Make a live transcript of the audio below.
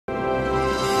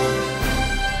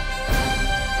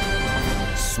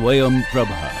Swayam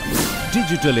Prabha.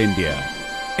 Digital India.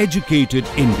 Educated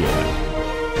India.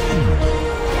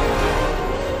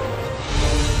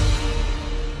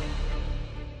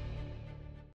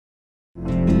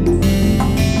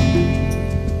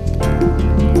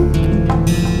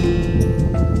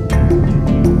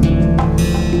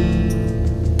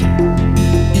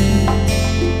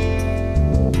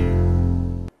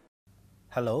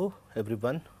 Hello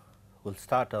everyone, we will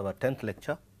start our 10th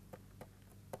lecture.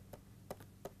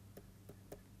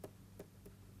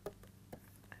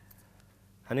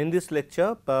 And in this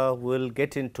lecture, we will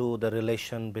get into the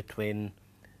relation between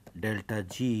delta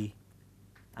G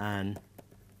and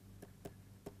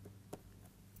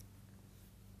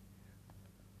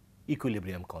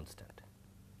equilibrium constant.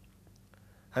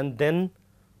 And then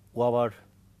our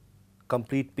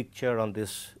complete picture on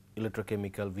this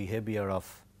electrochemical behavior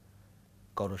of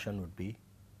corrosion would be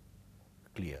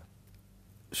clear.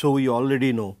 So, we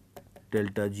already know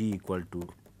delta G equal to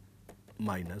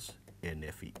minus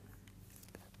NFE.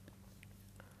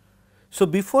 So,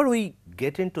 before we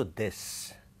get into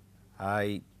this,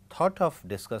 I thought of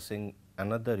discussing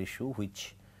another issue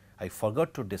which I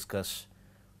forgot to discuss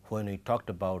when we talked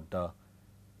about the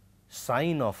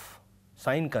sign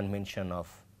convention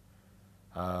of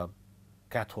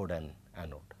cathode and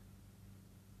anode.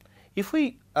 If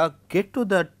we get to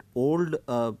that old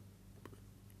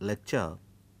lecture,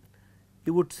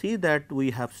 you would see that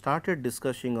we have started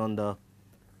discussing on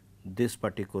this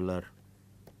particular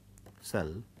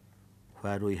cell,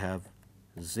 where we have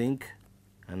zinc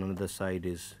and on the side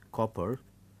is copper,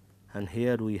 and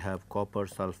here we have copper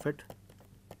sulphate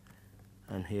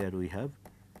and here we have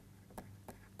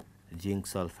zinc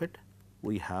sulphate.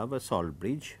 We have a salt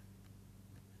bridge.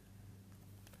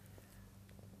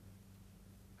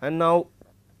 And now,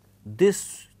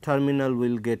 this terminal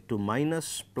will get to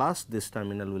minus, plus this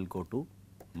terminal will go to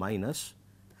minus,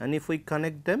 and if we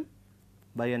connect them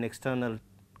by an external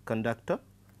conductor,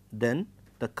 then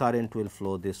the current will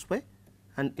flow this way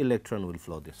and electron will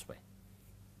flow this way,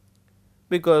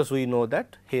 because we know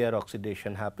that here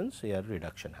oxidation happens, here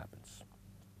reduction happens.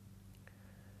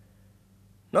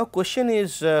 Now, question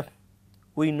is,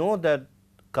 we know that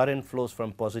current flows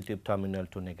from positive terminal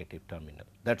to negative terminal.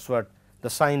 That is what the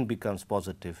sign becomes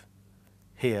positive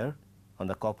here on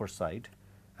the copper side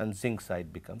and zinc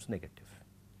side becomes negative.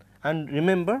 And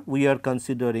remember, we are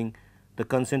considering the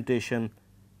concentration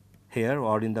here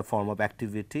or in the form of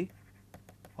activity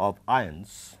of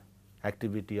ions,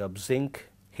 activity of zinc,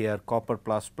 here copper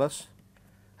plus plus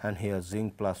and here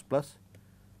zinc plus plus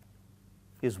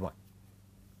is 1.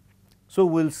 So,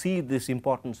 we will see this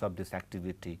importance of this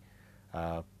activity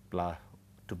to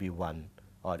be 1,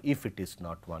 or if it is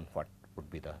not 1, what would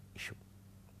be the issue.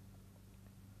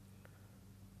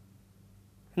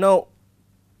 Now,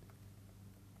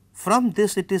 from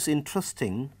this it is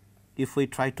interesting if we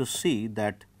try to see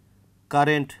that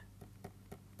current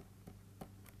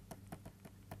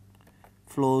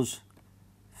flows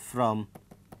from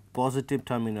positive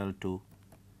terminal to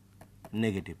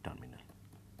negative terminal,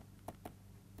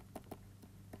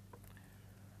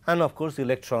 and of course,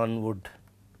 electron would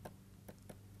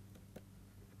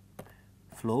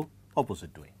flow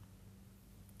opposite way.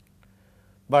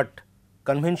 But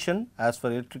convention, as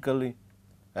per electrically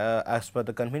as per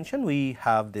the convention, we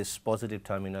have this positive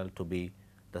terminal to be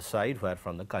the side where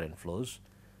from the current flows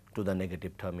to the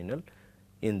negative terminal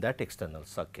in that external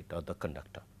circuit or the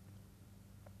conductor.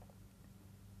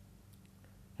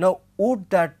 Now,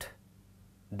 would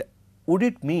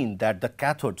it mean that the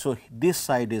cathode, so this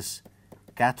side is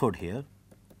cathode here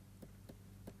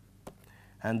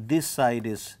and this side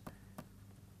is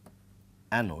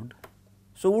anode.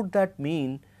 So, would that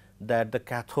mean that the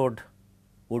cathode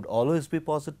would always be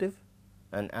positive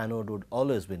and anode would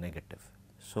always be negative?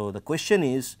 So, the question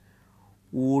is,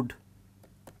 would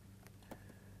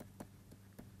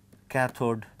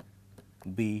cathode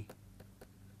be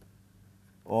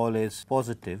always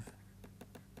positive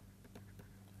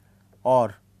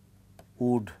or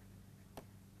would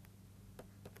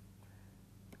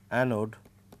anode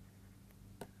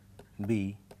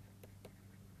be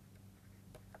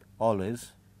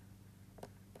always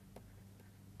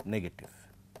negative?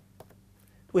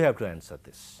 We have to answer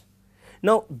this.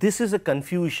 Now, this is a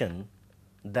confusion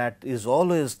that is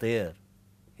always there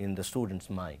in the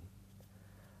student's mind.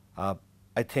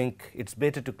 I think it is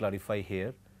better to clarify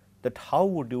here that how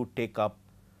would you take up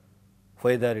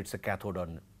whether it is a cathode or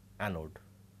anode,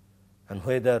 and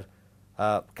whether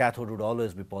cathode would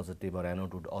always be positive or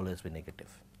anode would always be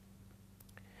negative.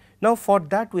 Now, for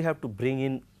that we have to bring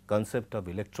in concept of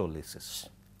electrolysis.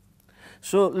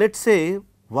 So, let us say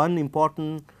one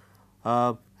important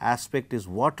aspect is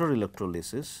water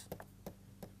electrolysis.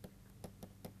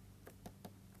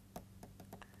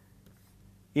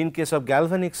 In case of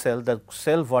galvanic cell, the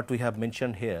cell what we have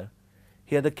mentioned here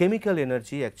the chemical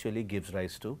energy actually gives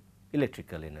rise to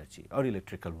electrical energy or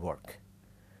electrical work.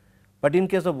 But in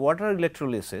case of water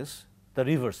electrolysis, the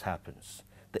reverse happens.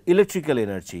 The electrical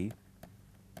energy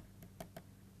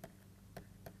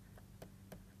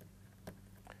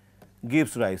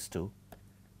gives rise to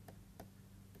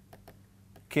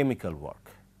chemical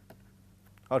work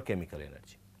or chemical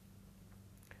energy.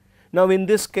 Now, in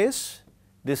this case,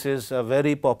 this is a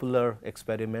very popular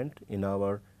experiment in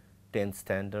our 10th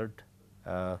standard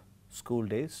school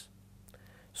days.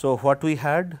 So, what we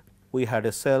had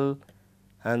a cell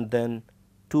and then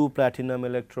 2 platinum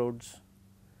electrodes,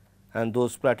 and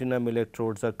those platinum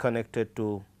electrodes are connected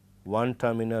to, one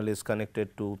terminal is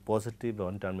connected to positive,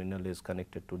 one terminal is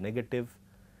connected to negative,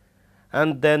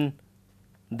 and then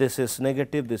this is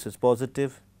negative, this is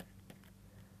positive,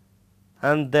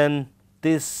 and then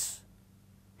this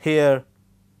here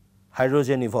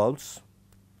hydrogen evolves.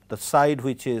 The side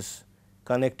which is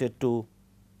connected to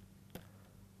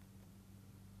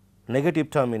negative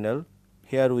terminal,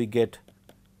 here we get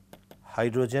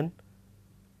hydrogen,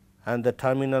 and the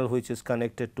terminal which is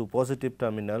connected to positive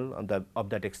terminal on the of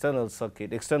that external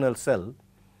circuit, external cell,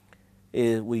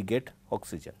 we get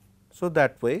oxygen. So,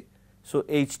 that way, so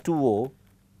H2O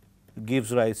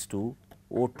gives rise to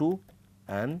O2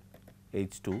 and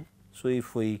H2. So,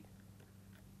 if we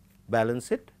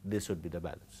balance it, this would be the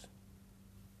balance,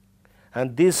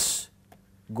 and this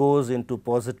goes into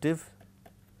positive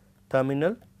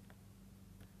terminal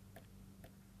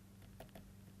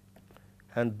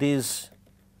and this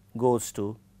goes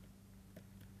to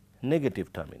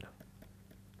negative terminal.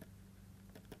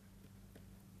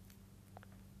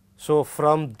 So,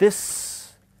 from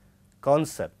this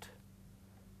concept,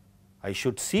 I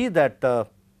should see that the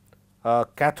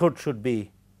cathode should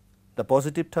be the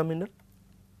positive terminal,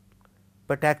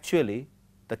 but actually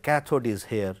the cathode is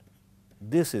here,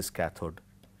 this is cathode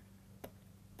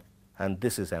and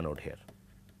this is anode here.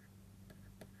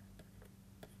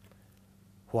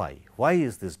 Why? Why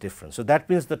is this different? So, that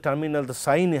means the terminal, the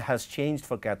sign has changed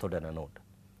for cathode and anode.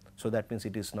 So, that means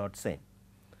it is not same.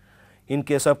 In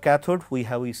case of cathode,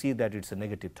 we see that it is a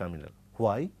negative terminal.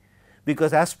 Why?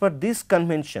 Because as per this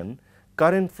convention,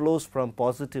 current flows from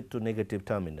positive to negative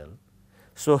terminal.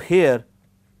 So, here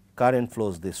current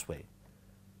flows this way.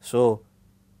 So,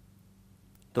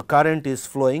 the current is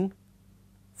flowing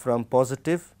from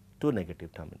positive to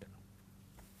negative terminal.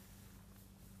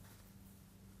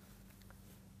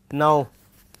 Now,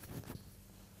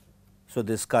 so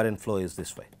this current flow is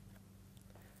this way.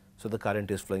 So, the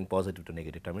current is flowing positive to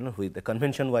negative terminal, with the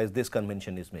convention wise this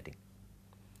convention is meeting.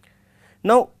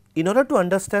 Now, in order to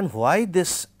understand why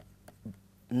this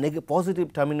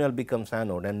positive terminal becomes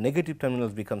anode and negative terminal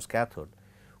becomes cathode,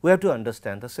 we have to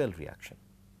understand the cell reaction.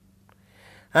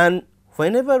 And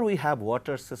whenever we have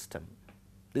water system,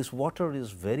 this water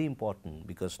is very important,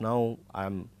 because now I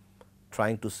am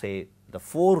trying to say the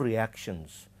 4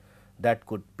 reactions that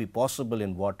could be possible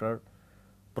in water,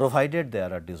 provided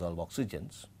there are dissolved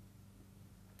oxygens.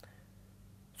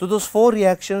 So, those 4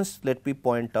 reactions, let me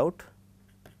point out: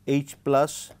 H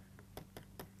plus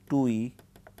 2E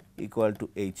equal to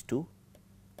H2,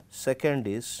 second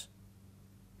is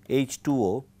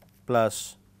H2O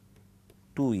plus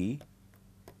 2E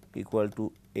equal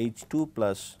to H2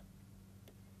 plus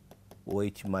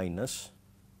OH minus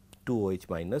 2OH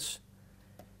minus.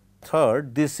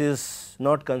 Third, this is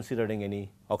not considering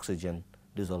any oxygen,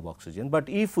 dissolved oxygen, but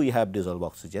if we have dissolved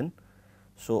oxygen,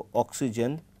 so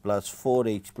oxygen plus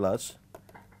 4H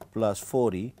plus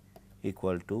 4E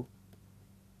equal to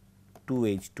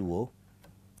 2H2O,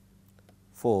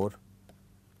 4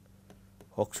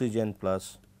 oxygen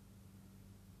plus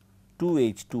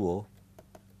 2H2O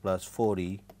plus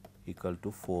 4E equal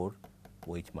to 4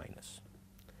 OH minus.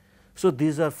 So,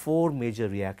 these are 4 major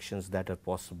reactions that are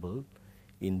possible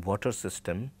in water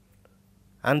system,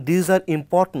 and these are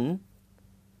important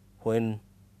when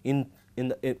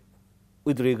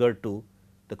with regard to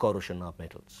the corrosion of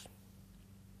metals.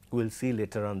 We will see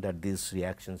later on that these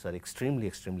reactions are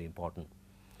extremely important.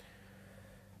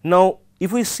 Now,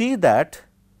 if we see that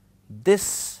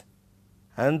this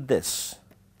and this,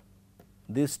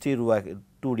 these two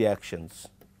reactions,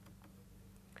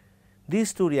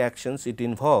 these 2 reactions, it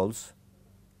involves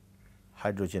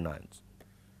hydrogen ions.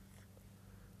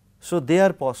 So, they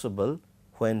are possible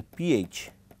when pH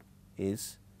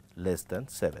is less than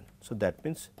 7. So, that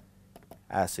means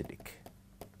acidic.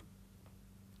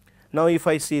 Now, if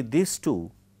I see these 2,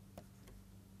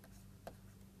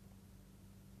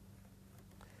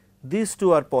 these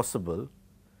two are possible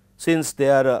since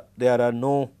there are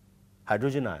no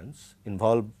hydrogen ions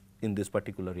involved in this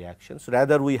particular reaction. So,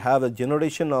 rather we have a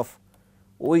generation of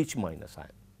OH minus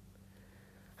ion,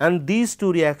 and these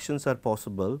two reactions are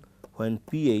possible when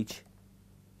pH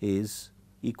is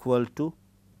equal to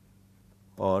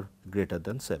or greater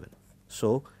than 7.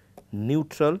 So,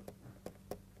 neutral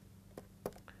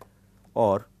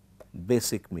or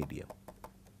basic medium.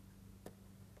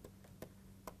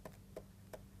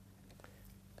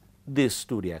 These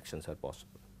two reactions are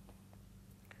possible.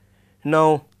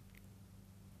 Now,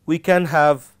 we can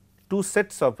have two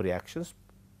sets of reactions,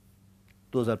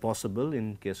 those are possible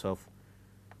in case of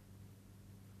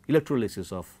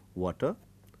electrolysis of water.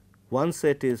 One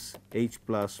set is H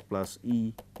plus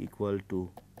E equal to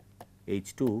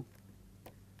H2,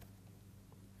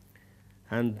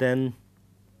 and then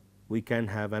we can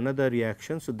have another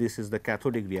reaction. So, this is the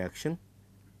cathodic reaction.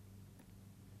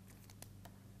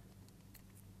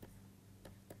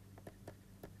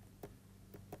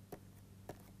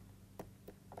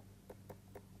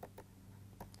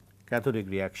 Cathodic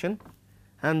reaction,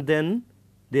 and then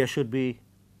there should be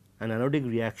an anodic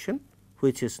reaction,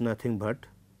 which is nothing but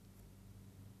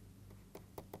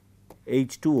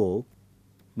H2O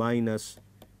minus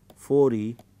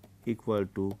 4E equal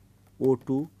to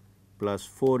O2 plus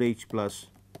 4H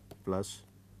plus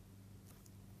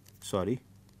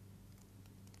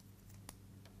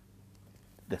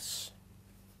this.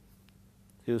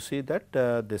 You see that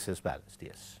this is balanced,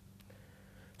 yes.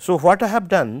 So, what I have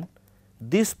done,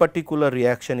 this particular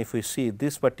reaction, if we see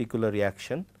this particular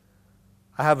reaction,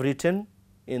 I have written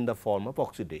in the form of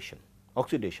oxidation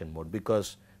mode,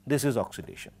 because this is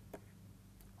oxidation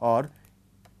or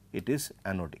it is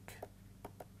anodic.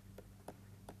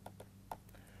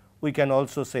 We can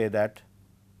also say that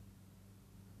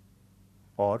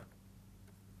or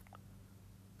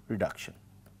reduction,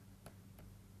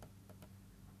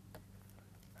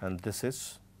 and this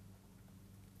is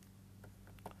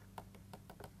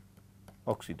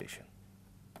oxidation.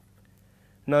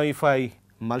 Now, if I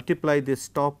multiply this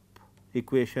top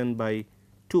equation by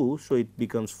 2, so it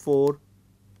becomes 4,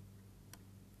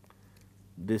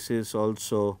 this is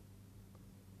also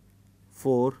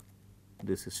 4,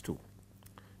 this is 2.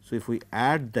 So, if we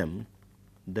add them,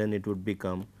 then it would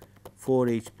become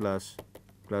 4H plus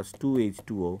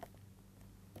 2H2O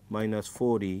minus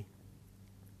 4E.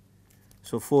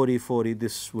 So, 4E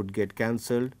this would get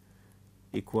cancelled,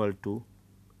 equal to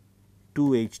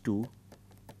 2H2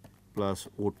 plus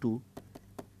O2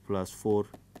 plus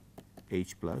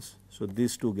 4H plus. So,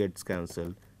 these two gets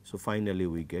cancelled. So, finally,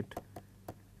 we get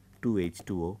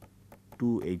 2H2O,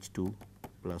 2H2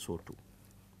 plus O2.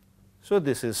 So,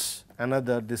 this is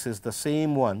another, this is the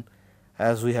same one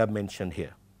as we have mentioned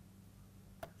here.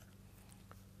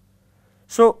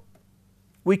 So,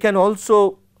 we can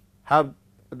also have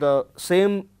the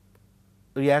same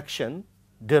reaction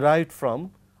derived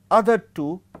from other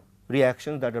two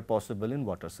reactions that are possible in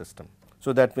water system.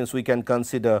 So, that means we can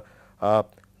consider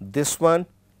this one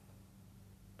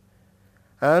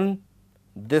and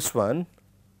this one,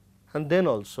 and then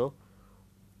also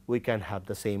we can have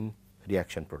the same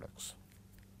reaction products.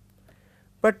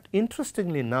 But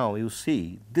interestingly, now you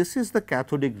see this is the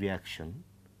cathodic reaction,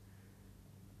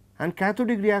 and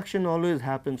cathodic reaction always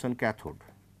happens on cathode.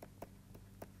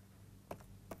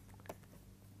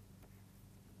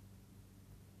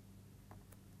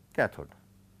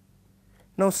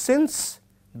 Now, since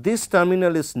this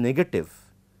terminal is negative,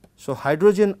 so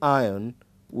hydrogen ion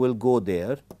will go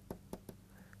there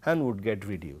and would get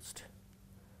reduced.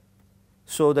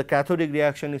 So, the cathodic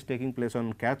reaction is taking place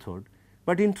on cathode,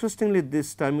 but interestingly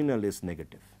this terminal is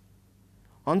negative.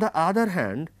 On the other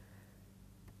hand,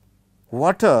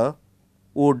 water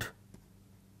would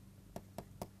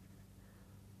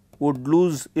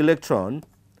lose electron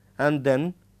and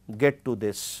then get to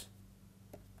this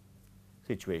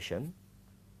situation,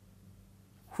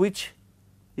 and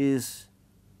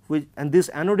this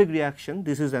anodic reaction,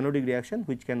 this is anodic reaction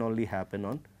which can only happen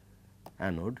on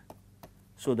anode.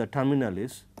 So, the terminal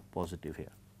is positive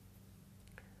here.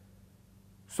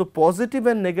 So, positive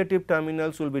and negative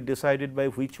terminals will be decided by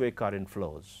which way current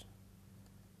flows,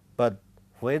 but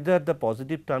whether the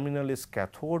positive terminal is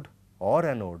cathode or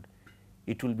anode,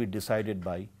 it will be decided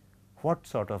by what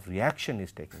sort of reaction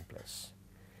is taking place.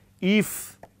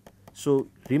 So,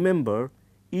 remember,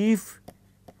 if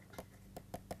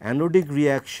anodic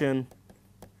reaction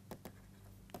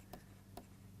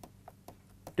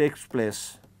takes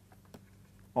place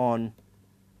on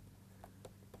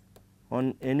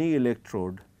any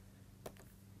electrode,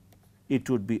 it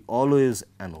would be always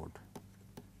anode,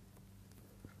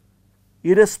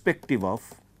 irrespective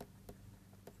of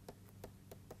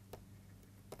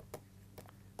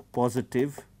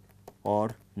positive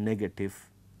or negative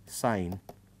sign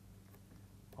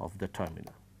of the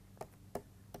terminal.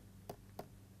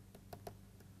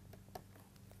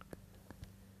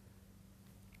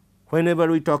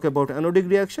 Whenever we talk about anodic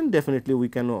reaction, definitely we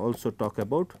can also talk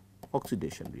about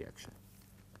oxidation reaction.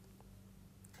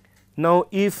 Now,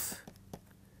 if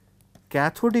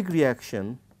cathodic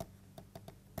reaction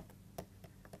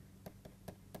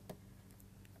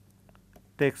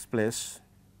takes place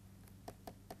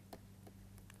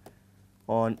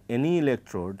on any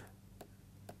electrode,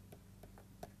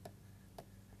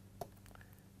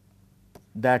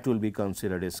 that will be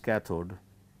considered as cathode.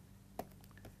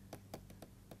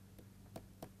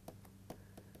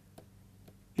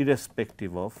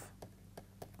 Irrespective of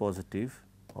positive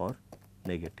or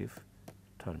negative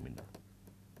terminal.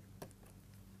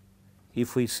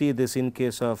 If we see this in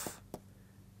case of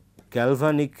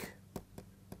galvanic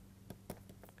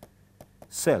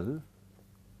cell,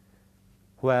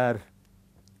 where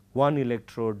one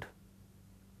electrode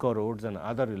corrodes and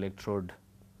other electrode,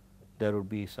 there would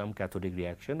be some cathodic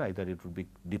reaction, either it would be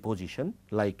deposition,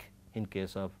 like in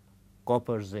case of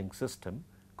copper zinc system,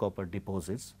 copper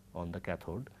deposits on the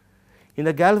cathode. In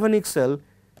the galvanic cell,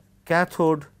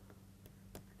 cathode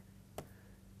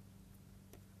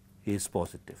is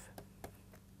positive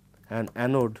and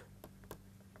anode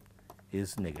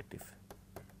is negative,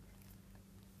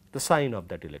 the sign of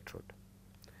that electrode.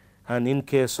 And in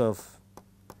case of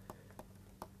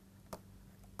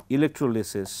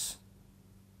electrolysis,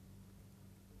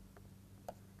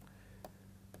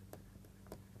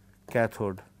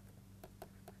 cathode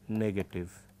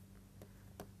negative,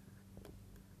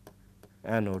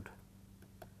 anode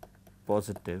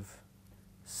positive.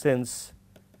 Since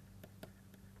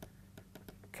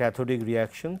cathodic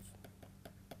reactions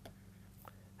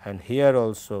and here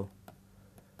also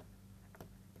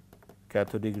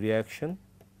cathodic reaction.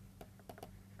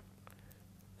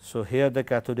 So, here the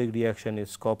cathodic reaction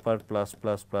is copper plus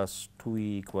 2E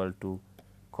equal to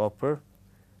copper,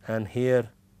 and here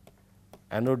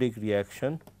anodic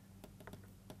reaction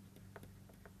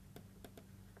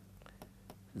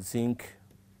zinc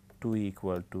 2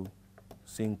 equal to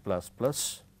zinc plus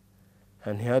plus,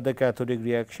 and here the cathodic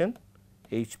reaction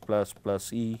H plus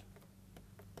plus E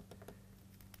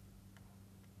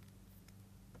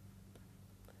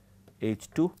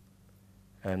H2,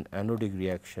 and anodic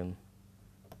reaction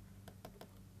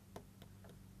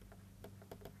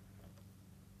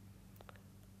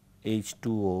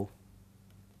H2O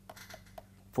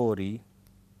 4E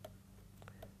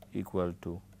equal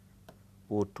to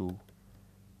O2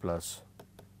 plus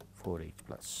 4H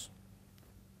plus.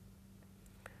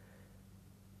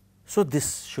 So,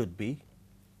 this should be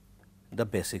the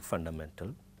basic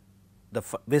fundamental, the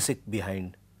basic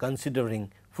behind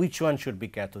considering which one should be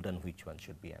cathode and which one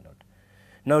should be anode.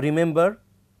 Now, remember,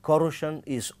 corrosion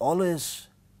is always,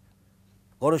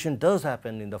 corrosion does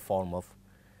happen in the form of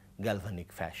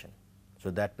galvanic fashion.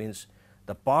 So, that means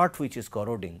the part which is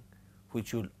corroding,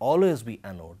 which will always be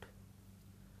anode,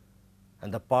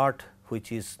 and the part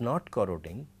which is not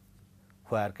corroding,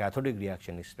 where cathodic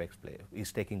reaction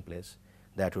is taking place,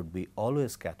 that would be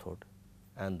always cathode,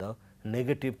 and the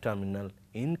negative terminal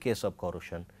in case of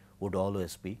corrosion would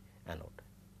always be anode.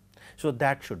 So,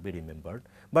 that should be remembered,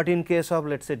 but in case of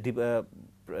let us say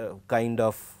kind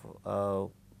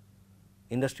of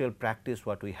industrial practice,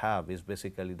 what we have is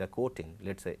basically the coating,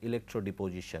 let us say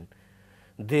electrodeposition.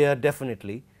 There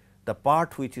definitely the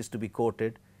part which is to be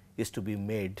coated is to be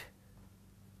made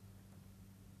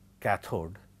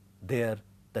cathode, there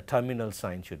the terminal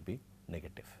sign should be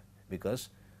negative, because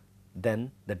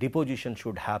then the deposition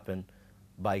should happen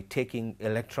by taking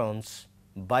electrons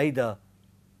by the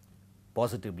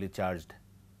positively charged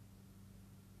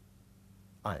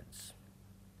ions.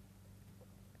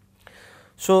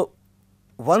 So,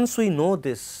 once we know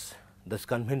this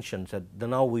convention, that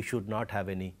now we should not have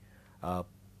any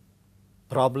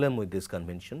problem with this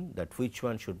convention, that which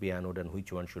one should be anode and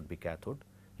which one should be cathode.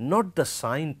 Not the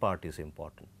sign part is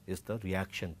important, is the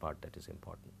reaction part that is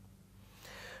important.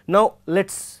 Now, let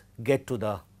us get to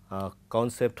the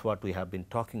concept what we have been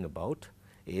talking about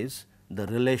is the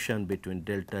relation between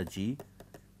delta G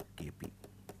Kp.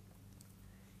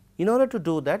 In order to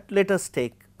do that, let us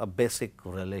take a basic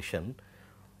relation,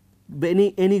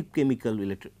 any chemical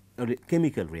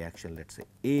reaction, let us say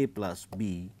A plus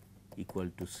B equal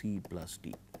to C plus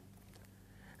D.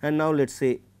 And now, let us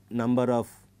say number of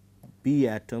B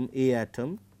atom, A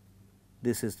atom,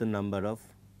 this is the number of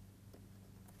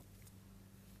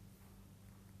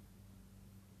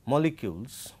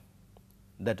molecules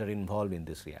that are involved in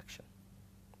this reaction.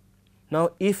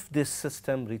 Now, if this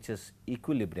system reaches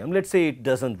equilibrium, let us say it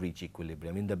does not reach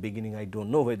equilibrium. In the beginning, I do not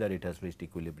know whether it has reached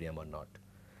equilibrium or not.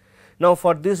 Now,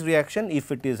 for this reaction,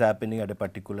 if it is happening at a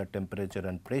particular temperature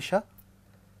and pressure,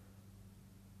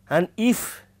 and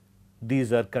if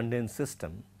these are condensed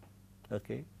system,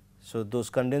 okay, so those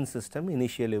condensed system,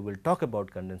 initially we will talk about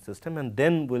condensed system, and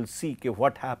then we will see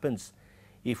what happens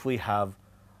if we have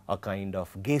a kind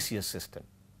of gaseous system.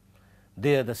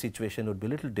 There the situation would be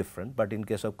little different, but in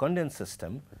case of condensed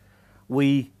system,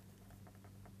 we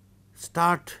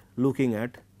start looking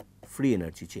at free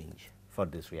energy change for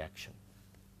this reaction.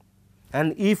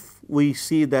 And if we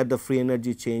see that the free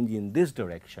energy change in this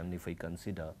direction, if we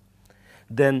consider,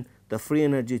 then the free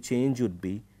energy change would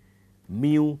be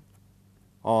mu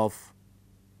of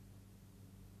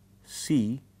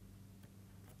C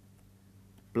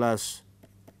plus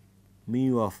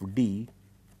mu of D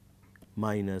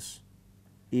minus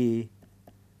A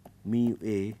mu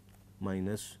A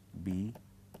minus B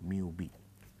mu B.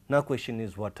 Now, question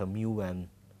is what a mu and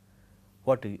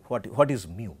what is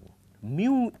mu?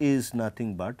 Mu is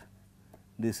nothing but,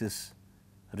 this is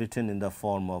written in the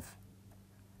form of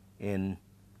N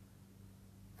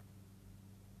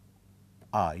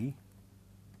I,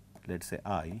 let us say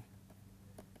I,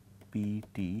 P,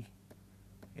 T,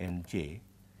 and J.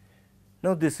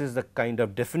 Now, this is the kind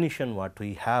of definition what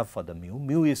we have for the mu.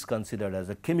 Mu is considered as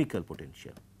a chemical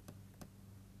potential.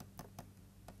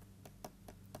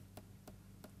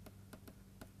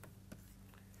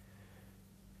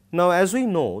 Now, as we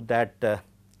know that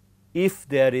if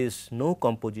there is no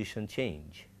composition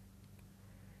change,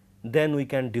 then we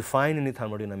can define any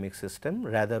thermodynamic system,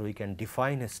 rather we can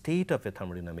define a state of a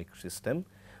thermodynamic system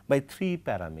by 3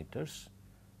 parameters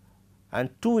and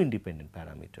 2 independent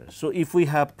parameters. So, if we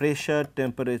have pressure,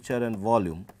 temperature and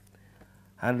volume,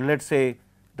 and let us say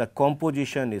the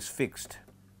composition is fixed,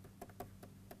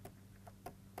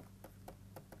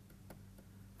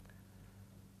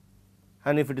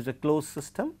 and if it is a closed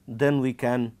system, then we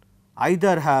can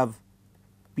either have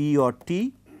P or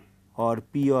T or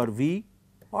P or V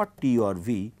or T or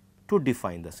V to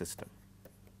define the system.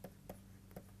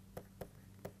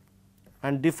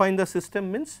 And define the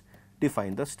system means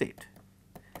define the state,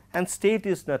 and state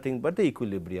is nothing but the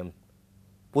equilibrium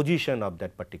position of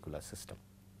that particular system,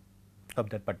 of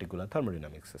that particular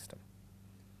thermodynamic system.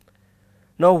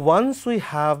 Now, once we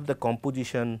have the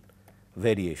composition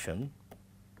variation,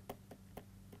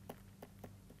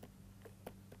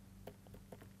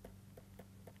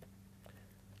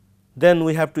 then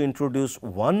we have to introduce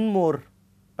one more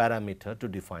parameter to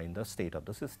define the state of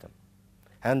the system,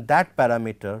 and that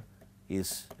parameter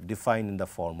is defined in the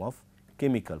form of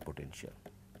chemical potential.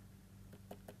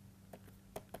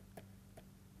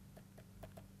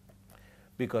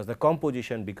 Because the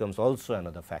composition becomes also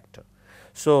another factor.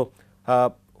 So,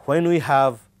 when we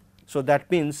have, so that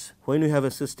means when we have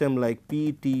a system like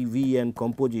P, T, V and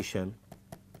composition,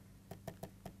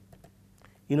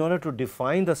 in order to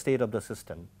define the state of the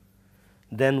system,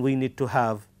 then we need to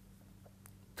have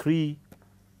 3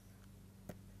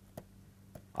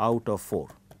 out of 4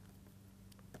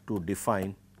 to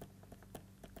define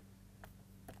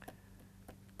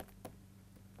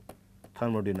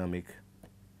thermodynamic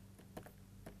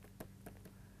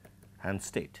and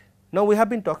state. Now, we have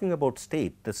been talking about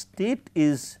state. The state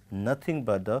is nothing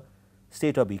but the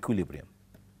state of equilibrium.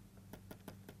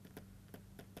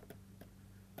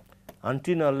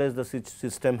 Until and unless the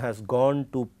system has gone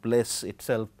to place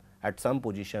itself at some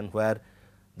position where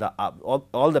the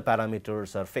all the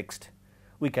parameters are fixed,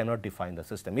 we cannot define the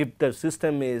system. If the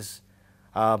system is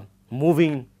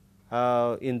moving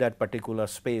in that particular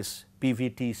space,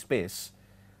 PVT space,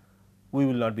 we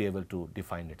will not be able to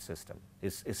define its system,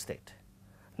 its state.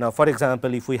 Now, for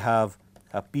example, if we have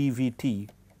a PVT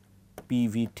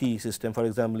system, for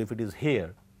example, if it is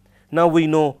here, now we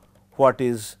know what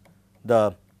is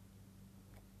the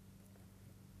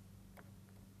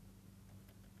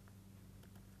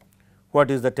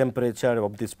temperature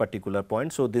of this particular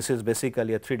point. So, this is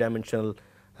basically a 3-dimensional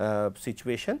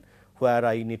situation where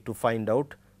I need to find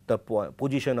out the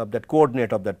position of that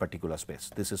coordinate of that particular space.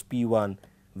 This is P1,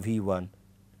 V1,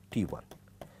 T1.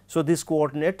 So, this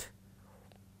coordinate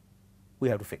we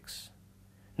have to fix.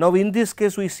 Now, in this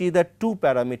case we see that 2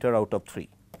 parameter out of 3,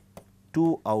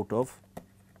 2 out of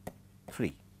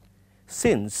 3.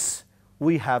 Since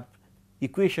we have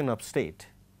equation of state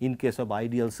in case of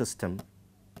ideal system,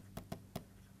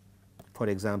 for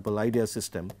example, ideal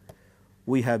system,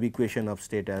 we have equation of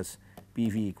state as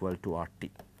PV equal to RT.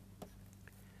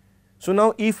 So,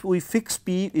 now if we fix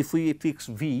P, if we fix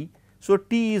V, so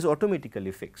T is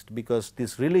automatically fixed because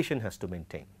this relation has to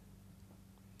maintain.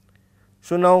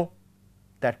 So, now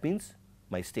that means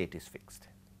my state is fixed.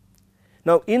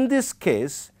 Now, in this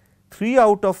case 3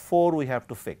 out of 4 we have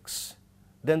to fix,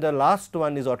 then the last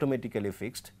one is automatically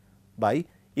fixed by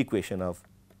equation of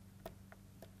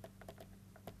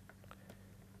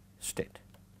state.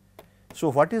 So,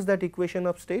 what is that equation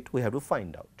of state? We have to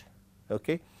find out.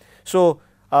 Okay. So,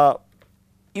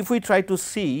 if we try to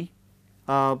see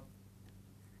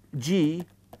G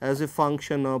as a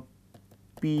function of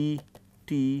P,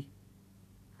 T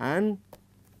and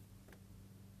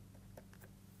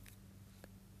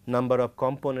number of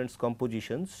components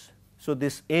compositions. So,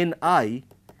 this n I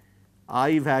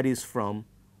varies from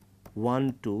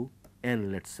 1 to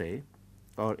n, let us say,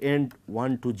 or n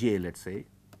 1 to j, let us say,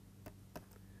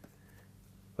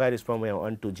 varies from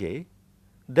 1 to j,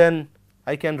 then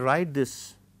I can write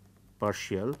this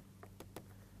partial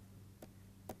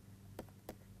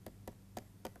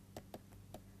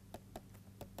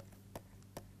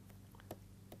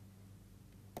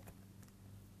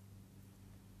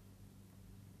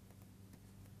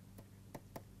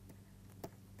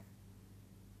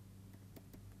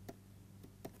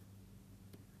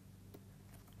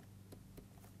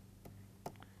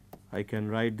I can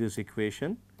write this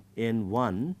equation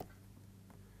N1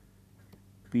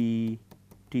 P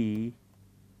T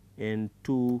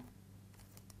N2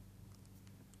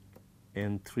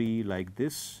 N3 like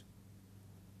this,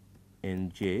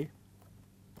 Nj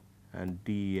and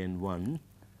Dn1.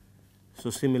 So,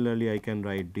 similarly I can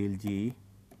write del G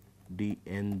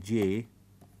Dnj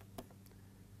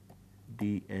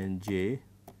Dnj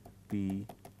P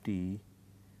T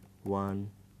 1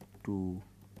 2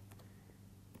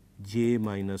 j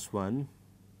minus 1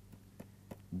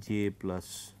 j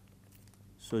plus,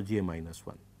 so j minus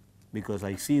 1, because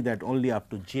I see that only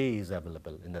up to j is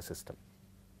available in the system.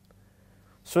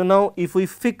 So, now if we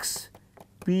fix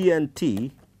P and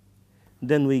T,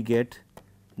 then we get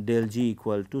del G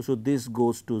equal to, so this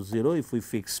goes to 0 if we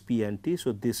fix P and T.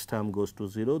 So, this term goes to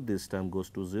 0, this term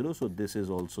goes to 0. So, this is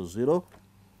also 0.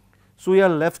 So, we are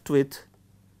left with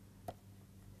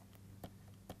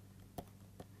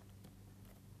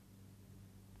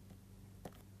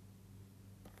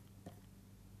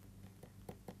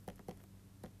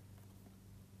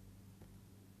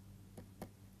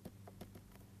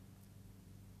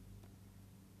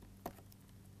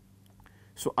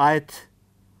so ith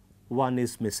 1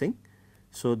 is missing.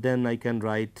 So, then I can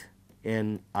write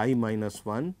n I minus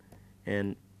 1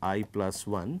 n I plus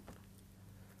 1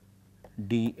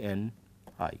 d n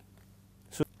I.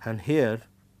 So, and here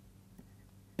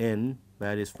n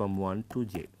varies from 1 to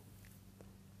j.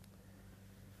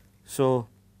 So,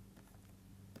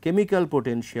 chemical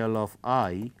potential of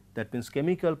I, that means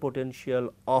chemical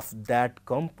potential of that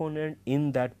component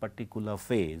in that particular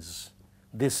phase.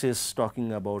 This is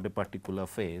talking about a particular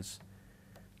phase,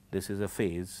 this is a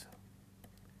phase.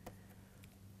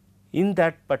 In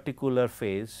that particular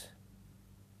phase,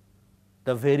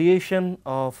 the variation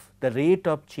of the rate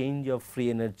of change of free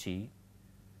energy,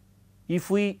 if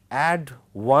we add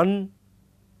one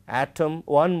atom,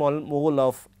 1 mole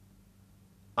of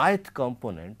ith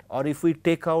component, or if we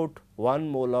take out 1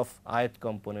 mole of ith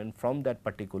component from that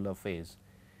particular phase,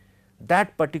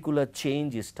 that particular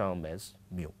change is termed as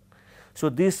mu. So,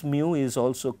 this mu is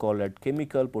also called as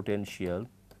chemical potential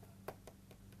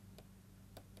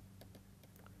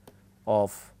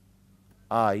of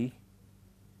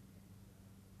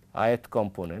ith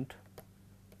component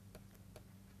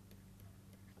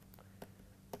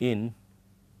in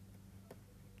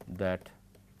that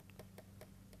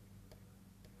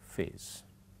phase.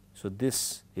 So,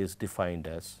 this is defined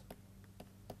as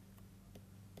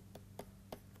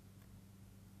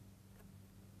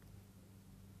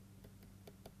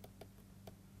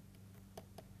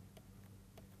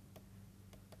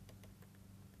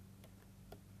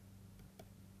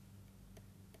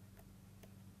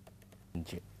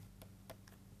J.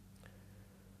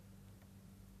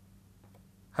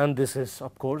 And this is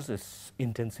of course is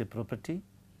intensive property,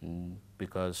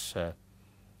 because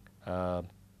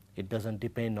it does not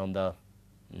depend on the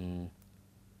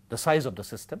size of the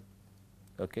system.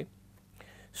 Okay.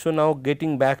 So, now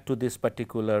getting back to this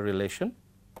particular relation.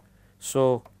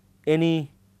 So,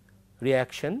 any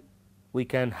reaction we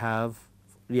can have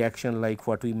reaction like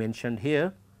what we mentioned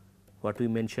here,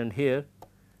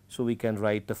 So, we can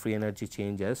write the free energy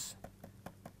change as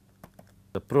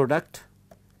the product,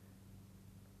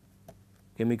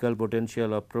 chemical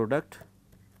potential of product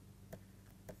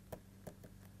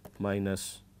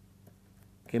minus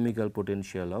chemical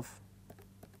potential of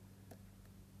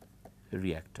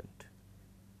reactant.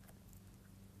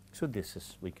 So, this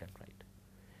is we can write.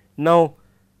 Now,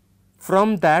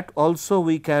 from that also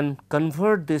we can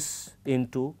convert this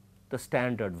into the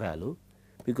standard value.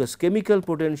 because chemical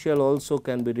potential also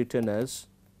can be written as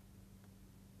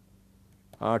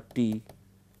RT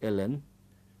ln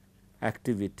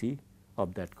activity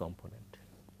of that component.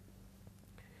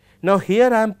 Now,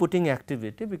 here I am putting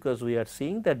activity because we are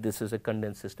seeing that this is a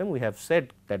condensed system. We have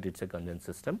said that it is a condensed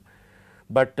system,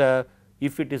 but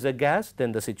if it is a gas,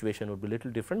 then the situation would be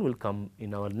little different. We will come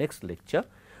in our next lecture,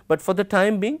 but for the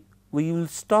time being we will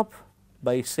stop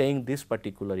by saying this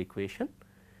particular equation,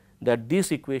 that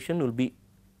this equation will be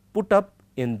put up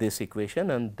in this equation,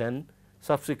 and then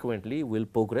subsequently we will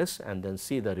progress and then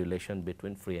see the relation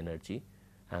between free energy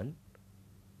and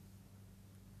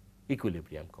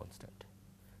equilibrium constant.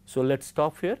 So, let us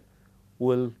stop here, we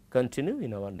will continue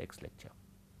in our next lecture.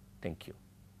 Thank you.